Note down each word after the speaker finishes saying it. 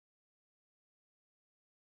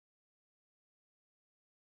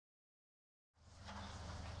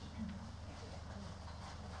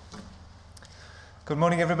Good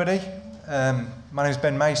morning, everybody. My name is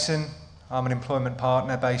Ben Mason. I'm an employment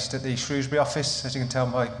partner based at the Shrewsbury office, as you can tell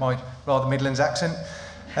by my rather Midlands accent.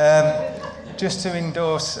 Just to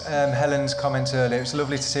endorse Helen's comments earlier, it's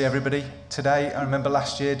lovely to see everybody today. I remember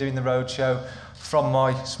last year doing the roadshow from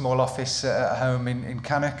my small office at home in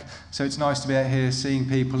Cannock, so it's nice to be out here seeing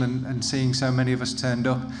people and seeing so many of us turned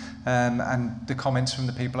up, and the comments from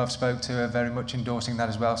the people I've spoke to are very much endorsing that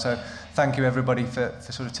as well. So thank you everybody for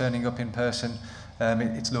sort of turning up in person.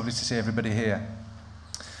 It's lovely to see everybody here.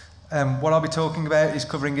 What I'll be talking about is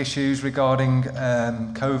covering issues regarding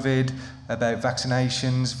COVID, about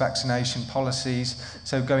vaccinations, vaccination policies,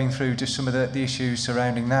 so going through just some of the issues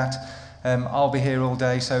surrounding that. I'll be here all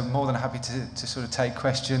day, so more than happy to sort of take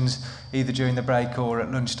questions either during the break or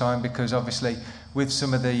at lunchtime, because obviously with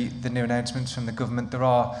some of the new announcements from the government, there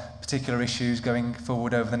are particular issues going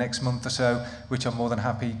forward over the next month or so, which I'm more than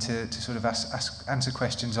happy to sort of answer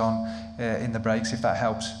questions on in the breaks, if that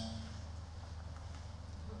helps.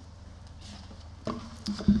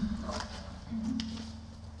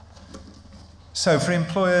 So for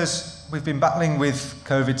employers, we've been battling with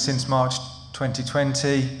COVID since March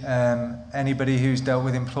 2020. Anybody who's dealt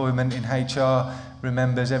with employment in HR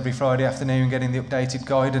remembers every Friday afternoon getting the updated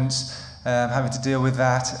guidance, having to deal with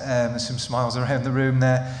that. There's some smiles around the room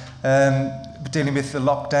there. Dealing with the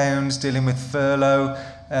lockdowns, dealing with furlough.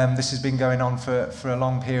 This has been going on for a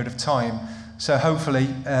long period of time. So hopefully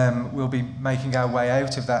we'll be making our way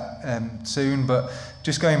out of that soon. But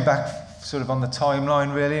just going back sort of on the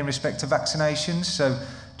timeline really in respect to vaccinations. So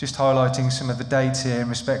just highlighting some of the dates here in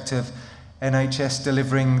respect of NHS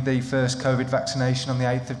delivering the first COVID vaccination on the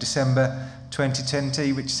 8th of December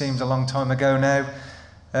 2020, which seems a long time ago now.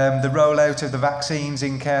 The rollout of the vaccines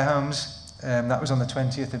in care homes, that was on the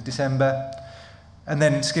 20th of December. And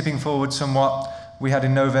then skipping forward somewhat, we had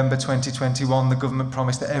in November 2021, the government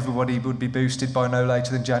promised that everybody would be boosted by no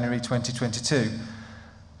later than January 2022.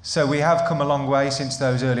 So we have come a long way since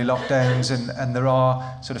those early lockdowns, and there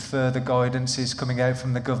are sort of further guidances coming out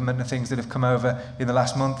from the government and things that have come over in the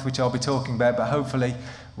last month, which I'll be talking about, but hopefully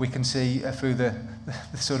we can see through the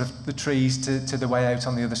sort of the trees to the way out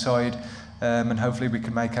on the other side, and hopefully we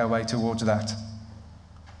can make our way towards that.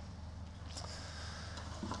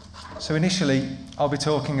 So initially, I'll be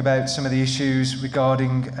talking about some of the issues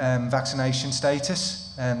regarding vaccination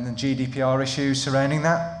status and the GDPR issues surrounding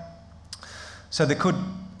that. So there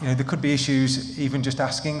could be issues even just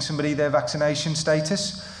asking somebody their vaccination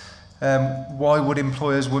status. Why would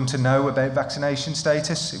employers want to know about vaccination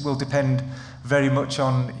status? It will depend very much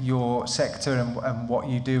on your sector and what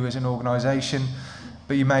you do as an organisation.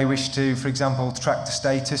 But you may wish to, for example, track the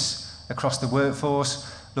status across the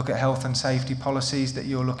workforce, look at health and safety policies that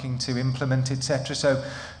you're looking to implement, etc. So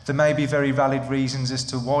there may be very valid reasons as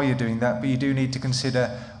to why you're doing that, but you do need to consider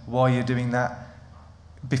why you're doing that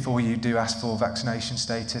before you do ask for vaccination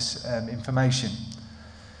status information.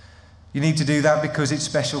 You need to do that because it's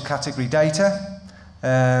special category data.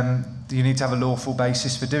 You need to have a lawful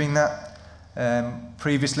basis for doing that.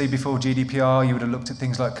 Previously, before GDPR, you would have looked at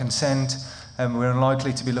things like consent, and we're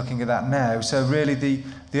unlikely to be looking at that now. So really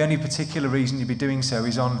the only particular reason you'd be doing so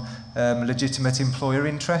is on legitimate employer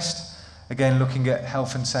interest. Again, looking at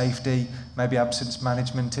health and safety, maybe absence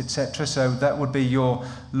management, etc. So that would be your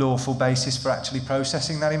lawful basis for actually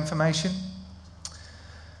processing that information.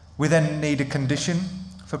 We then need a condition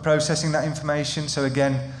for processing that information. So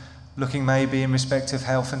again, looking maybe in respect of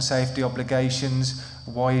health and safety obligations,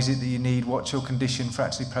 why is it that you need, what's your condition for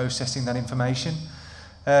actually processing that information?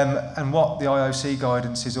 And what the IOC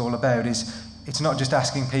guidance is all about is, it's not just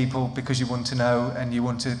asking people because you want to know and you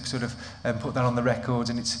want to sort of put that on the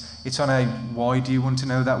records, and it's on a why do you want to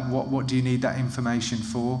know that, what do you need that information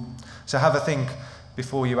for. So have a think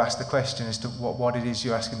before you ask the question as to what it is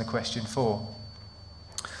you're asking the question for.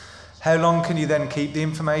 How long can you then keep the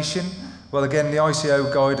information? Well, again, the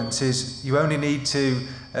ICO guidance is you only need to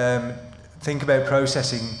think about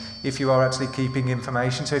processing if you are actually keeping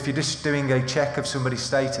information. So if you're just doing a check of somebody's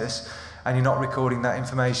status and you're not recording that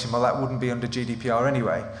information, well, that wouldn't be under GDPR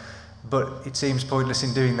anyway. But it seems pointless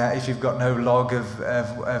in doing that if you've got no log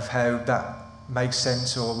of how that makes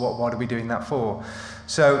sense, or what are we doing that for.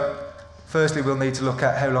 So firstly, we'll need to look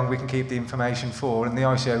at how long we can keep the information for, and the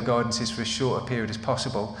ICO guidance is for as short a period as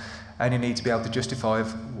possible, and you need to be able to justify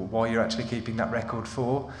why you're actually keeping that record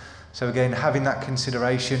for. So again, having that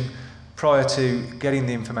consideration prior to getting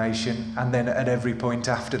the information, and then at every point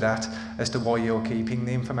after that as to why you're keeping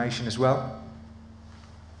the information as well.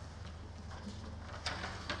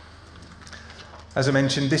 As I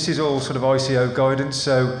mentioned, this is all sort of ICO guidance,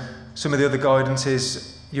 so some of the other guidance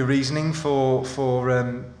is your reasoning for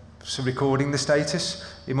recording the status.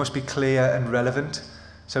 it must be clear and relevant.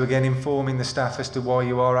 So again, informing the staff as to why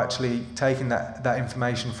you are actually taking that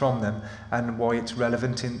information from them and why it's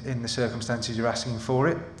relevant in the circumstances you're asking for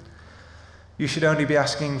it. You should only be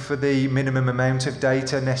asking for the minimum amount of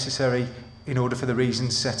data necessary in order for the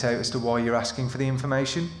reasons set out as to why you're asking for the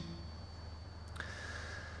information.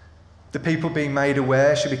 The people being made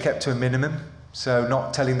aware should be kept to a minimum, so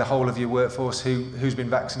not telling the whole of your workforce who's been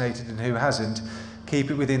vaccinated and who hasn't.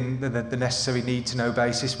 Keep it within the necessary need-to-know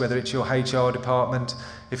basis, whether it's your HR department,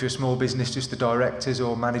 if you're a small business, just the directors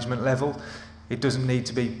or management level. It doesn't need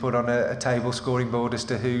to be put on a table scoring board as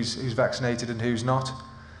to who's vaccinated and who's not.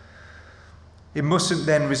 It mustn't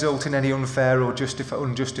then result in any unfair or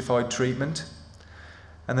unjustified treatment.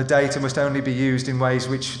 And the data must only be used in ways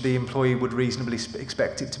which the employee would reasonably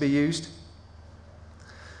expect it to be used.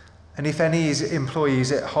 And if any employee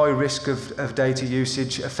is at high risk of data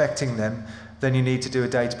usage affecting them, then you need to do a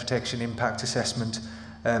data protection impact assessment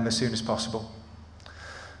as soon as possible.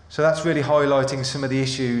 So that's really highlighting some of the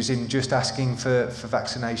issues in just asking for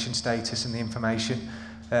vaccination status and the information.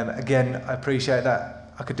 Again, I appreciate that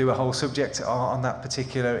I could do a whole subject on that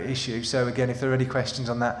particular issue. So again, if there are any questions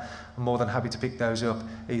on that, I'm more than happy to pick those up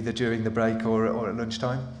either during the break or at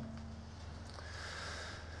lunchtime.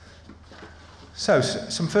 So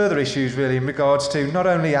some further issues really in regards to not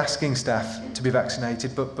only asking staff to be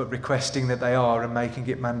vaccinated, but requesting that they are and making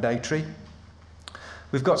it mandatory.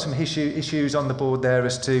 We've got some issues on the board there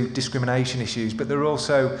as to discrimination issues, but there are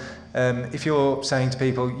also, if you're saying to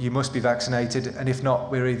people, you must be vaccinated, and if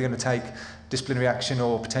not, we're either going to take disciplinary action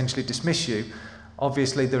or potentially dismiss you,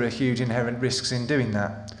 obviously there are huge inherent risks in doing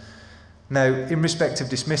that. Now, in respect of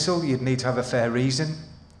dismissal, you'd need to have a fair reason.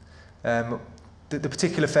 The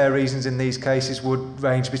particular fair reasons in these cases would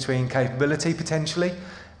range between capability, potentially,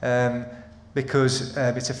 because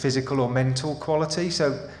it's a physical or mental quality.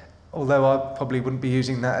 So although I probably wouldn't be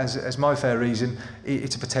using that as my fair reason,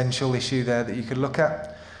 it's a potential issue there that you could look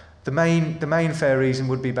at. The main fair reason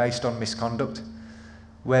would be based on misconduct,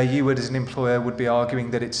 where you would, as an employer, would be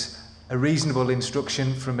arguing that it's a reasonable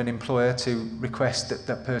instruction from an employer to request that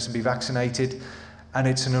that person be vaccinated, and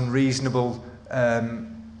it's an unreasonable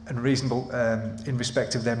in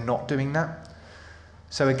respect of them not doing that.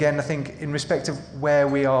 So again, I think in respect of where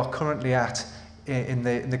we are currently at in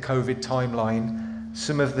the COVID timeline,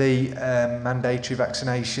 some of the mandatory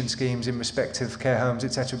vaccination schemes in respect of care homes,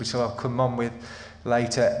 etc., which I'll come on with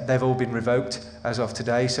later, they've all been revoked as of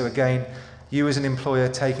today. So again, you as an employer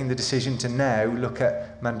taking the decision to now look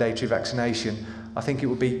at mandatory vaccination, I think it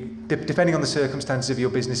would be, depending on the circumstances of your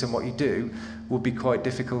business and what you do, would be quite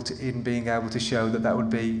difficult in being able to show that that would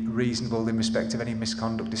be reasonable in respect of any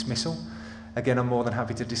misconduct dismissal. Again, I'm more than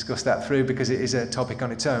happy to discuss that through because it is a topic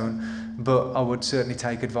on its own, but I would certainly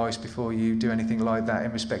take advice before you do anything like that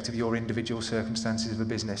in respect of your individual circumstances of a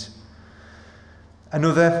business.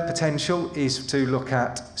 Another potential is to look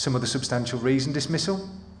at some of the substantial reason dismissal.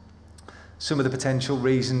 Some of the potential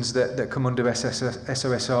reasons that come under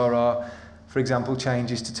SOSR are, for example,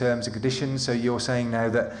 changes to terms and conditions. So you're saying now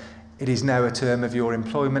that it is now a term of your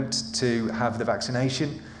employment to have the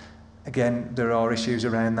vaccination. Again, there are issues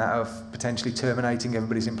around that of potentially terminating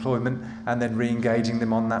everybody's employment and then re-engaging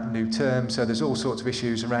them on that new term. So there's all sorts of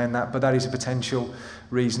issues around that, but that is a potential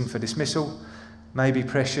reason for dismissal. Maybe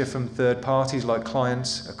pressure from third parties like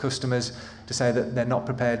clients or customers to say that they're not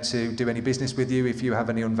prepared to do any business with you if you have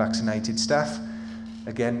any unvaccinated staff.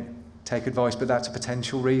 Again, take advice, but that's a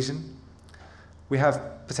potential reason. We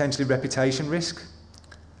have potentially reputation risk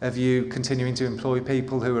of you continuing to employ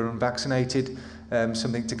people who are unvaccinated,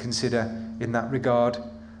 something to consider in that regard.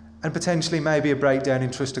 And potentially maybe a breakdown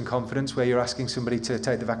in trust and confidence where you're asking somebody to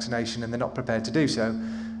take the vaccination and they're not prepared to do so.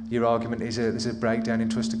 Your argument is there's a breakdown in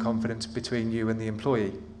trust and confidence between you and the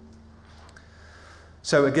employee.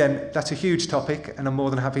 So again, that's a huge topic and I'm more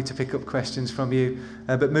than happy to pick up questions from you.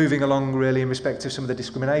 But moving along really in respect of some of the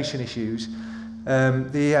discrimination issues,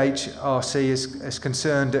 the EHRC is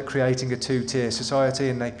concerned at creating a two-tier society,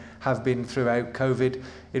 and they have been throughout COVID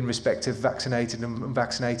in respect of vaccinated and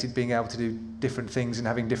unvaccinated being able to do different things and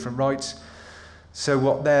having different rights. So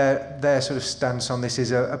what their sort of stance on this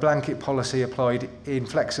is a blanket policy applied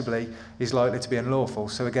inflexibly is likely to be unlawful.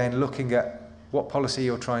 So again, looking at what policy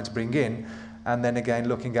you're trying to bring in, and then again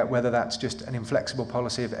looking at whether that's just an inflexible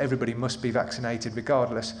policy of everybody must be vaccinated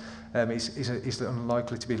regardless, is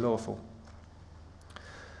unlikely to be lawful.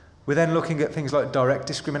 We're then looking at things like direct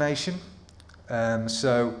discrimination.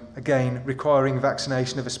 So again, requiring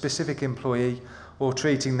vaccination of a specific employee or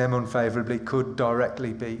treating them unfavourably could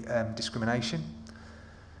directly be discrimination.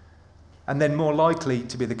 And then more likely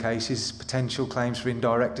to be the case is potential claims for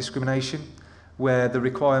indirect discrimination, where the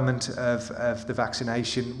requirement of the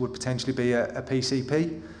vaccination would potentially be a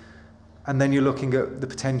PCP. And then you're looking at the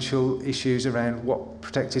potential issues around what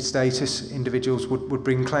protected status individuals would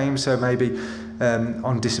bring claims. So maybe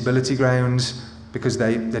on disability grounds, because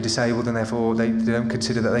they're disabled and therefore they don't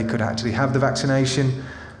consider that they could actually have the vaccination.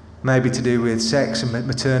 Maybe to do with sex and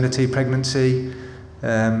maternity, pregnancy,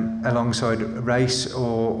 alongside race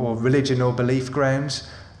or religion or belief grounds.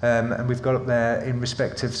 And we've got up there in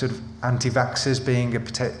respect of sort of anti-vaxxers being a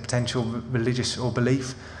potential religious or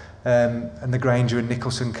belief. And the Granger and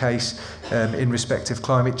Nicholson case in respect of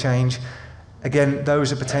climate change. Again,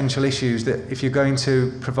 those are potential issues that if you're going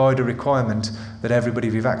to provide a requirement that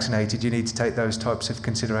everybody be vaccinated, you need to take those types of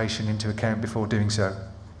consideration into account before doing so.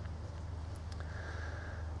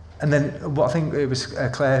 And then what I think it was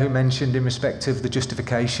Claire who mentioned in respect of the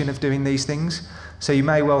justification of doing these things. So you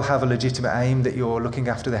may well have a legitimate aim that you're looking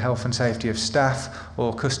after the health and safety of staff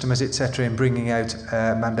or customers, etc., in bringing out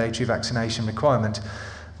a mandatory vaccination requirement.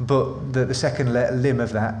 But the second limb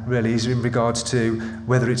of that really is in regards to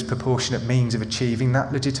whether it's proportionate means of achieving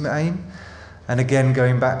that legitimate aim. And again,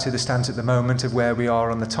 going back to the stance at the moment of where we are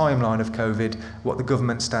on the timeline of COVID, what the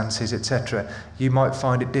government stance is, etc., you might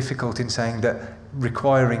find it difficult in saying that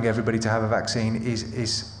requiring everybody to have a vaccine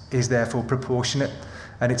is therefore proportionate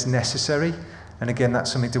and it's necessary. And again,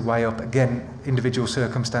 that's something to weigh up. Again, individual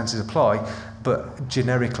circumstances apply, but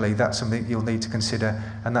generically, that's something you'll need to consider,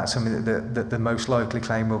 and that's something that the most likely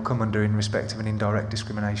claim will come under in respect of an indirect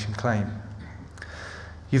discrimination claim.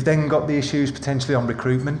 You've then got the issues potentially on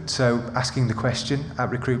recruitment, so asking the question at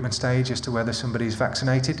recruitment stage as to whether somebody is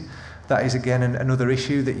vaccinated. That is, again, another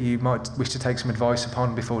issue that you might wish to take some advice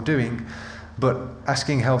upon before doing. But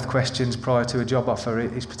asking health questions prior to a job offer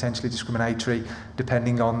is potentially discriminatory,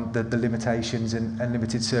 depending on the limitations and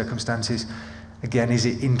limited circumstances. Again, is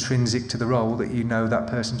it intrinsic to the role that you know that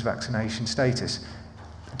person's vaccination status?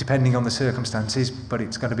 Depending on the circumstances, but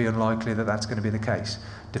it's going to be unlikely that that's going to be the case,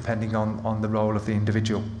 depending on the role of the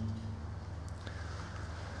individual.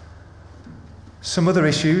 Some other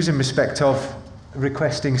issues in respect of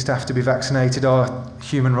requesting staff to be vaccinated are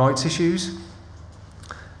human rights issues.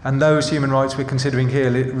 And those human rights we're considering here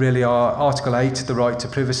really are Article 8, the right to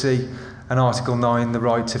privacy, and Article 9, the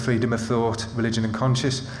right to freedom of thought, religion and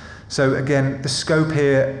conscience. So again, the scope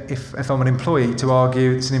here, if I'm an employee, to argue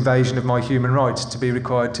it's an invasion of my human rights to be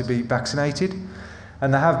required to be vaccinated.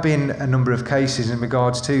 And there have been a number of cases in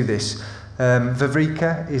regards to this.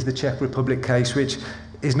 Vavrika is the Czech Republic case, which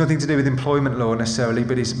is nothing to do with employment law necessarily,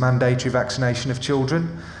 but is mandatory vaccination of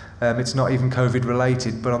children. It's not even COVID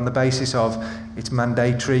related, but on the basis of it's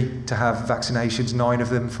mandatory to have vaccinations, 9 of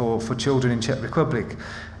them for children in Czech Republic.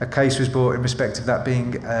 A case was brought in respect of that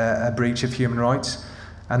being a breach of human rights,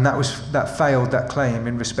 and that failed that claim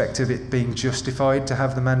in respect of it being justified to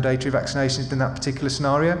have the mandatory vaccinations in that particular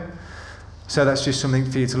scenario. So that's just something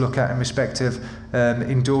for you to look at in respect of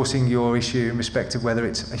endorsing your issue in respect of whether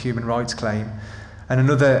it's a human rights claim. And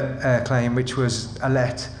another claim, which was a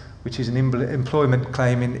let, which is an employment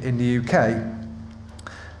claim in the UK.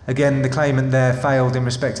 Again, the claimant there failed in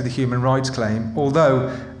respect to the human rights claim,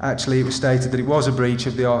 although actually it was stated that it was a breach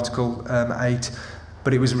of the Article 8,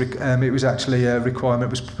 but it was actually a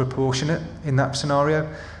requirement was proportionate in that scenario.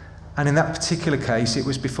 And in that particular case, it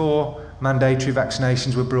was before mandatory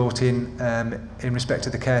vaccinations were brought in respect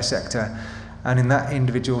to the care sector. And in that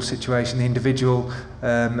individual situation, the individual,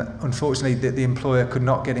 unfortunately, the employer could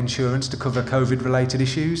not get insurance to cover COVID-related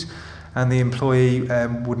issues, and the employee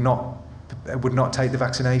would not take the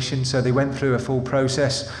vaccination. So they went through a full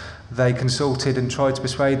process. They consulted and tried to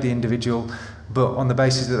persuade the individual, but on the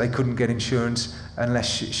basis that they couldn't get insurance unless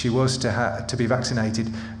she was to be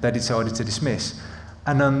vaccinated, they decided to dismiss.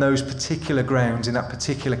 And on those particular grounds, in that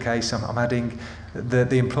particular case, I'm adding that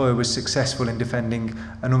the employer was successful in defending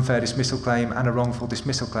an unfair dismissal claim and a wrongful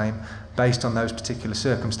dismissal claim based on those particular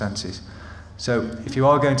circumstances. So if you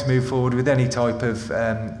are going to move forward with any type of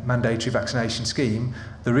mandatory vaccination scheme,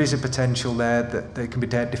 there is a potential there that they can be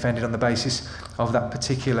defended on the basis of that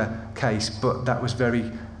particular case, but that was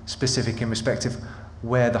very specific in respect of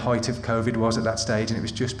where the height of COVID was at that stage, and it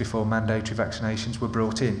was just before mandatory vaccinations were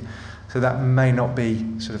brought in. So that may not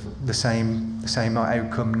be sort of the same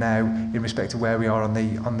outcome now in respect to where we are on the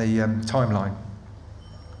timeline.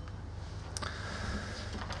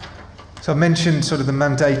 So I mentioned sort of the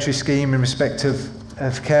mandatory scheme in respect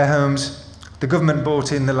of care homes. The government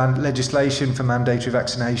brought in the legislation for mandatory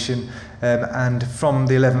vaccination, and from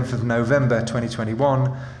the 11th of November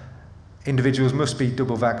 2021, individuals must be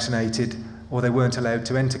double vaccinated or they weren't allowed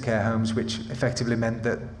to enter care homes, which effectively meant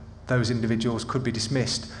that those individuals could be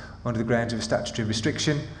dismissed under the grounds of a statutory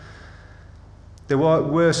restriction. There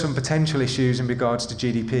were some potential issues in regards to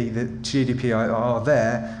GDPR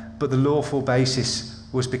there, but the lawful basis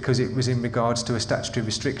was because it was in regards to a statutory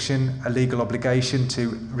restriction, a legal obligation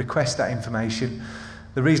to request that information.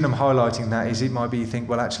 The reason I'm highlighting that is it might be you think,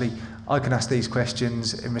 well, actually, I can ask these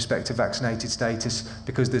questions in respect of vaccinated status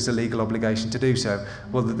because there's a legal obligation to do so.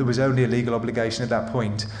 Well, there was only a legal obligation at that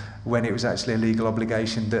point when it was actually a legal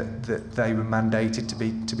obligation that they were mandated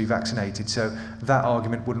to be vaccinated. So that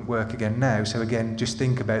argument wouldn't work again now. So again, just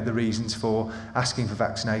think about the reasons for asking for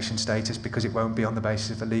vaccination status because it won't be on the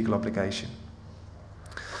basis of a legal obligation.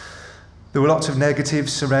 There were lots of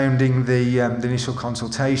negatives surrounding the initial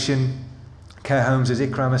consultation. Care homes, as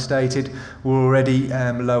Ikram has stated, were already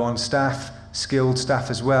low on staff, skilled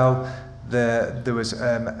staff as well. There was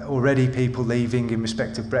already people leaving in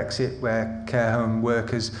respect of Brexit, where care home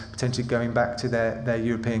workers potentially going back to their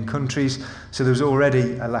European countries. So there was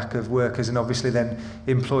already a lack of workers, and obviously then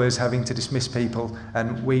employers having to dismiss people.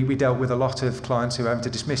 And we dealt with a lot of clients who were having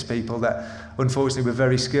to dismiss people that unfortunately were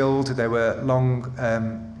very skilled. They were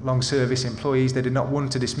long service employees. They did not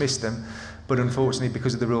want to dismiss them, but unfortunately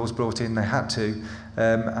because of the rules brought in they had to,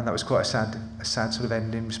 and that was quite a sad sort of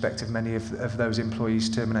end in respect of many of those employees'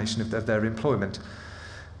 termination of their employment.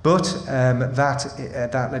 But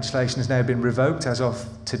that legislation has now been revoked as of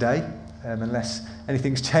today, unless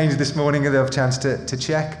anything's changed this morning and they'll have a chance to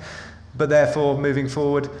check. But therefore, moving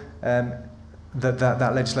forward,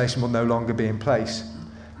 that legislation will no longer be in place.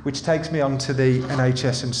 Which takes me on to the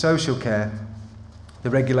NHS and social care. The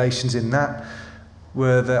regulations in that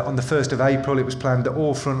were that on the 1st of April it was planned that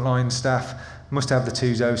all frontline staff must have the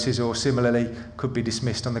 2 doses or similarly could be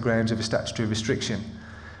dismissed on the grounds of a statutory restriction.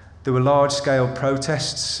 There were large-scale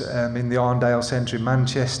protests in the Arndale Centre in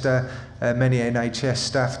Manchester. Many NHS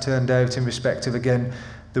staff turned out in respect of, again,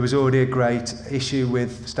 there was already a great issue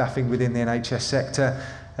with staffing within the NHS sector.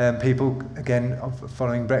 People, again,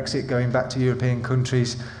 following Brexit, going back to European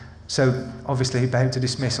countries. So obviously about to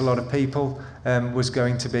dismiss a lot of people was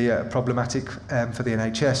going to be problematic for the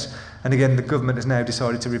NHS. And again, the government has now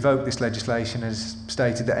decided to revoke this legislation, has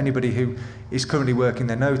stated that anybody who is currently working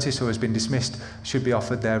their notice or has been dismissed should be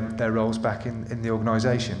offered their roles back in the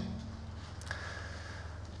organisation.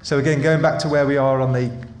 So again, going back to where we are on the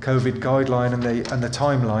COVID guideline and the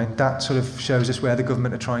timeline, that sort of shows us where the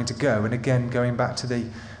government are trying to go. And again, going back to the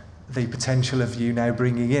potential of you now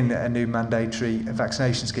bringing in a new mandatory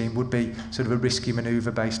vaccination scheme would be sort of a risky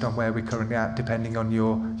manoeuvre based on where we're currently at, depending on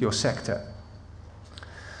your sector.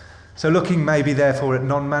 So looking maybe therefore at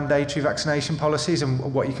non-mandatory vaccination policies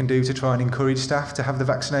and what you can do to try and encourage staff to have the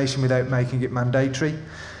vaccination without making it mandatory.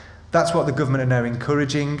 That's what the government are now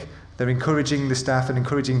encouraging. They're encouraging the staff and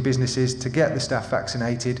encouraging businesses to get the staff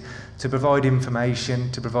vaccinated, to provide information,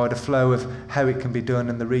 to provide a flow of how it can be done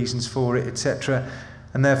and the reasons for it, etc.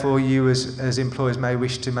 And therefore you as employers may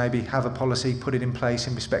wish to maybe have a policy, put it in place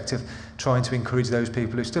in respect of trying to encourage those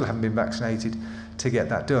people who still haven't been vaccinated to get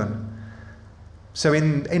that done. So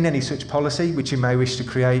in any such policy which you may wish to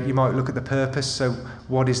create, you might look at the purpose. So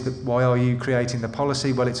why are you creating the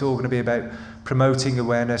policy? Well, it's all going to be about promoting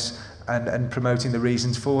awareness and promoting the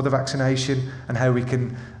reasons for the vaccination and how we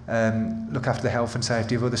can look after the health and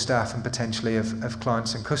safety of other staff and potentially of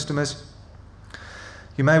clients and customers.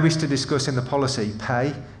 You may wish to discuss in the policy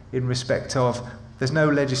pay in respect of there's no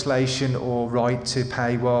legislation or right to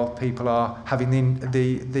pay while people are having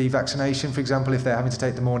the vaccination. For example, if they're having to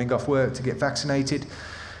take the morning off work to get vaccinated,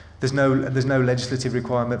 there's no legislative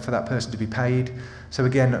requirement for that person to be paid. So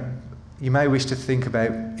again, you may wish to think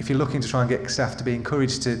about, if you're looking to try and get staff to be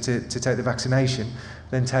encouraged to take the vaccination,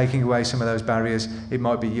 then taking away some of those barriers, it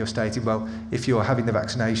might be you're stating, well, if you're having the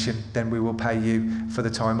vaccination, then we will pay you for the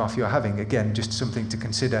time off you're having. Again, just something to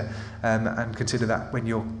consider, and consider that when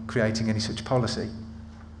you're creating any such policy.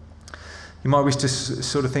 You might wish to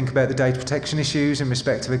sort of think about the data protection issues in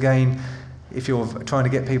respect of, again, if you're trying to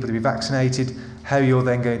get people to be vaccinated, how you're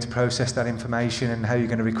then going to process that information and how you're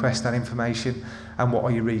going to request that information, and what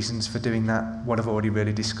are your reasons for doing that, what I've already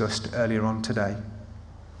really discussed earlier on today.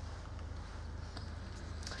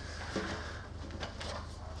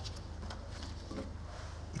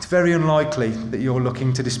 It's very unlikely that you're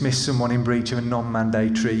looking to dismiss someone in breach of a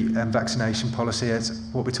non-mandatory vaccination policy, as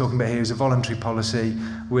what we're talking about here is a voluntary policy.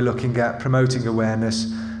 We're looking at promoting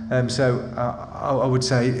awareness. So I would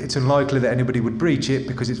say it's unlikely that anybody would breach it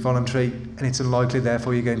because it's voluntary, and it's unlikely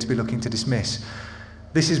therefore you're going to be looking to dismiss.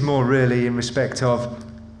 This is more really in respect of,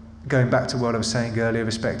 going back to what I was saying earlier, in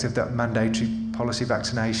respect of that mandatory policy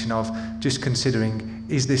vaccination of just considering,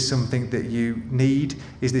 is this something that you need?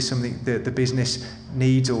 Is this something that the business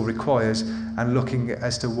needs or requires? And looking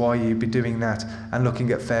as to why you'd be doing that, and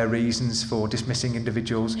looking at fair reasons for dismissing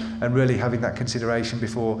individuals, and really having that consideration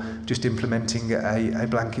before just implementing a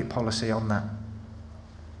blanket policy on that.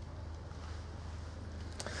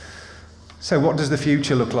 So what does the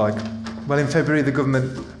future look like? Well, in February, the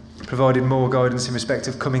government provided more guidance in respect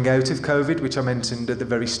of coming out of COVID, which I mentioned at the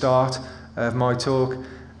very start of my talk.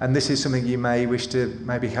 And this is something you may wish to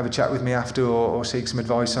maybe have a chat with me after, or seek some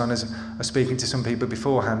advice on, as I was speaking to some people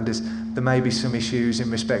beforehand, is there may be some issues in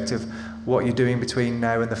respect of what you're doing between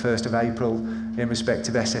now and the 1st of April in respect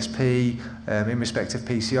of SSP, in respect of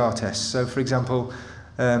PCR tests. So, for example,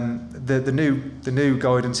 the new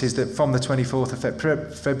guidance is that from the 24th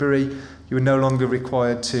of February, you were no longer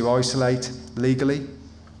required to isolate legally.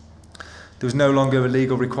 There was no longer a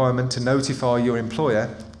legal requirement to notify your employer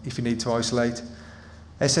if you need to isolate.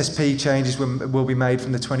 SSP changes will be made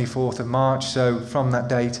from the 24th of March, so from that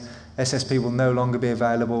date, SSP will no longer be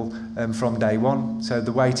available from day one, so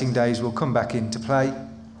the waiting days will come back into play.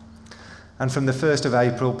 And from the 1st of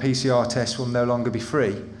April, PCR tests will no longer be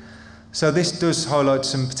free. So this does highlight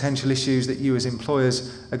some potential issues that you as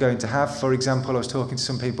employers are going to have. For example, I was talking to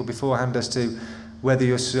some people beforehand as to whether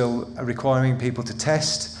you're still requiring people to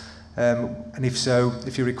test, and if so,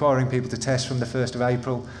 if you're requiring people to test from the 1st of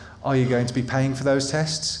April, are you going to be paying for those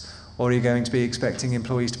tests, or are you going to be expecting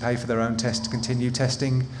employees to pay for their own tests to continue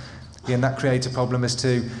testing? Again, that creates a problem as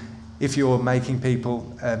to, if you're making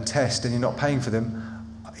people test and you're not paying for them,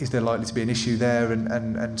 is there likely to be an issue there,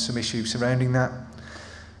 and some issues surrounding that?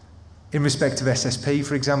 In respect of SSP,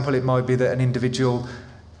 for example, it might be that an individual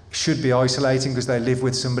should be isolating because they live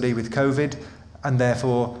with somebody with COVID, and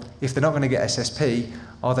therefore, if they're not going to get SSP,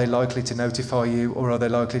 are they likely to notify you, or are they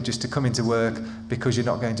likely just to come into work because you're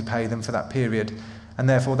not going to pay them for that period? And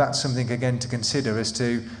therefore, that's something, again, to consider as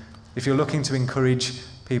to, if you're looking to encourage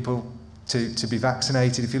people to be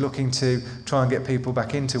vaccinated, if you're looking to try and get people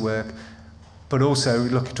back into work, but also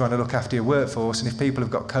trying to look after your workforce, and if people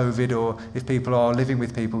have got COVID, or if people are living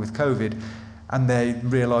with people with COVID, and they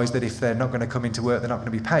realise that if they're not going to come into work, they're not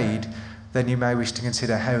going to be paid, then you may wish to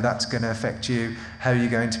consider how that's going to affect you, how you're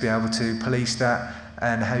going to be able to police that,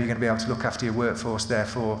 and how you're going to be able to look after your workforce.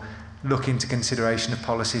 Therefore, look into consideration of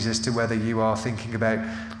policies as to whether you are thinking about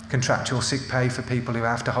contractual sick pay for people who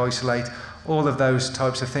have to isolate, all of those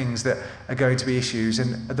types of things that are going to be issues.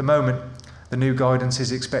 And at the moment, the new guidance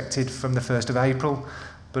is expected from the 1st of April,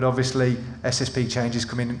 but obviously SSP changes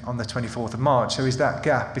come in on the 24th of March. So is that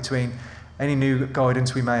gap between any new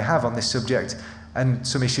guidance we may have on this subject and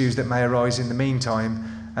some issues that may arise in the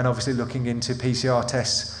meantime, and obviously looking into PCR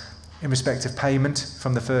tests in respect of payment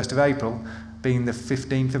from the 1st of April, being the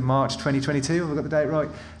 15th of March 2022, have I got the date right?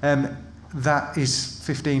 That is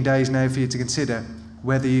 15 days now for you to consider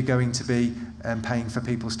whether you're going to be paying for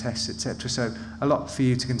people's tests, etc. So a lot for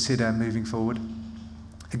you to consider moving forward.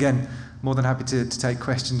 Again, more than happy to take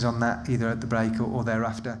questions on that either at the break or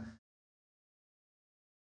thereafter.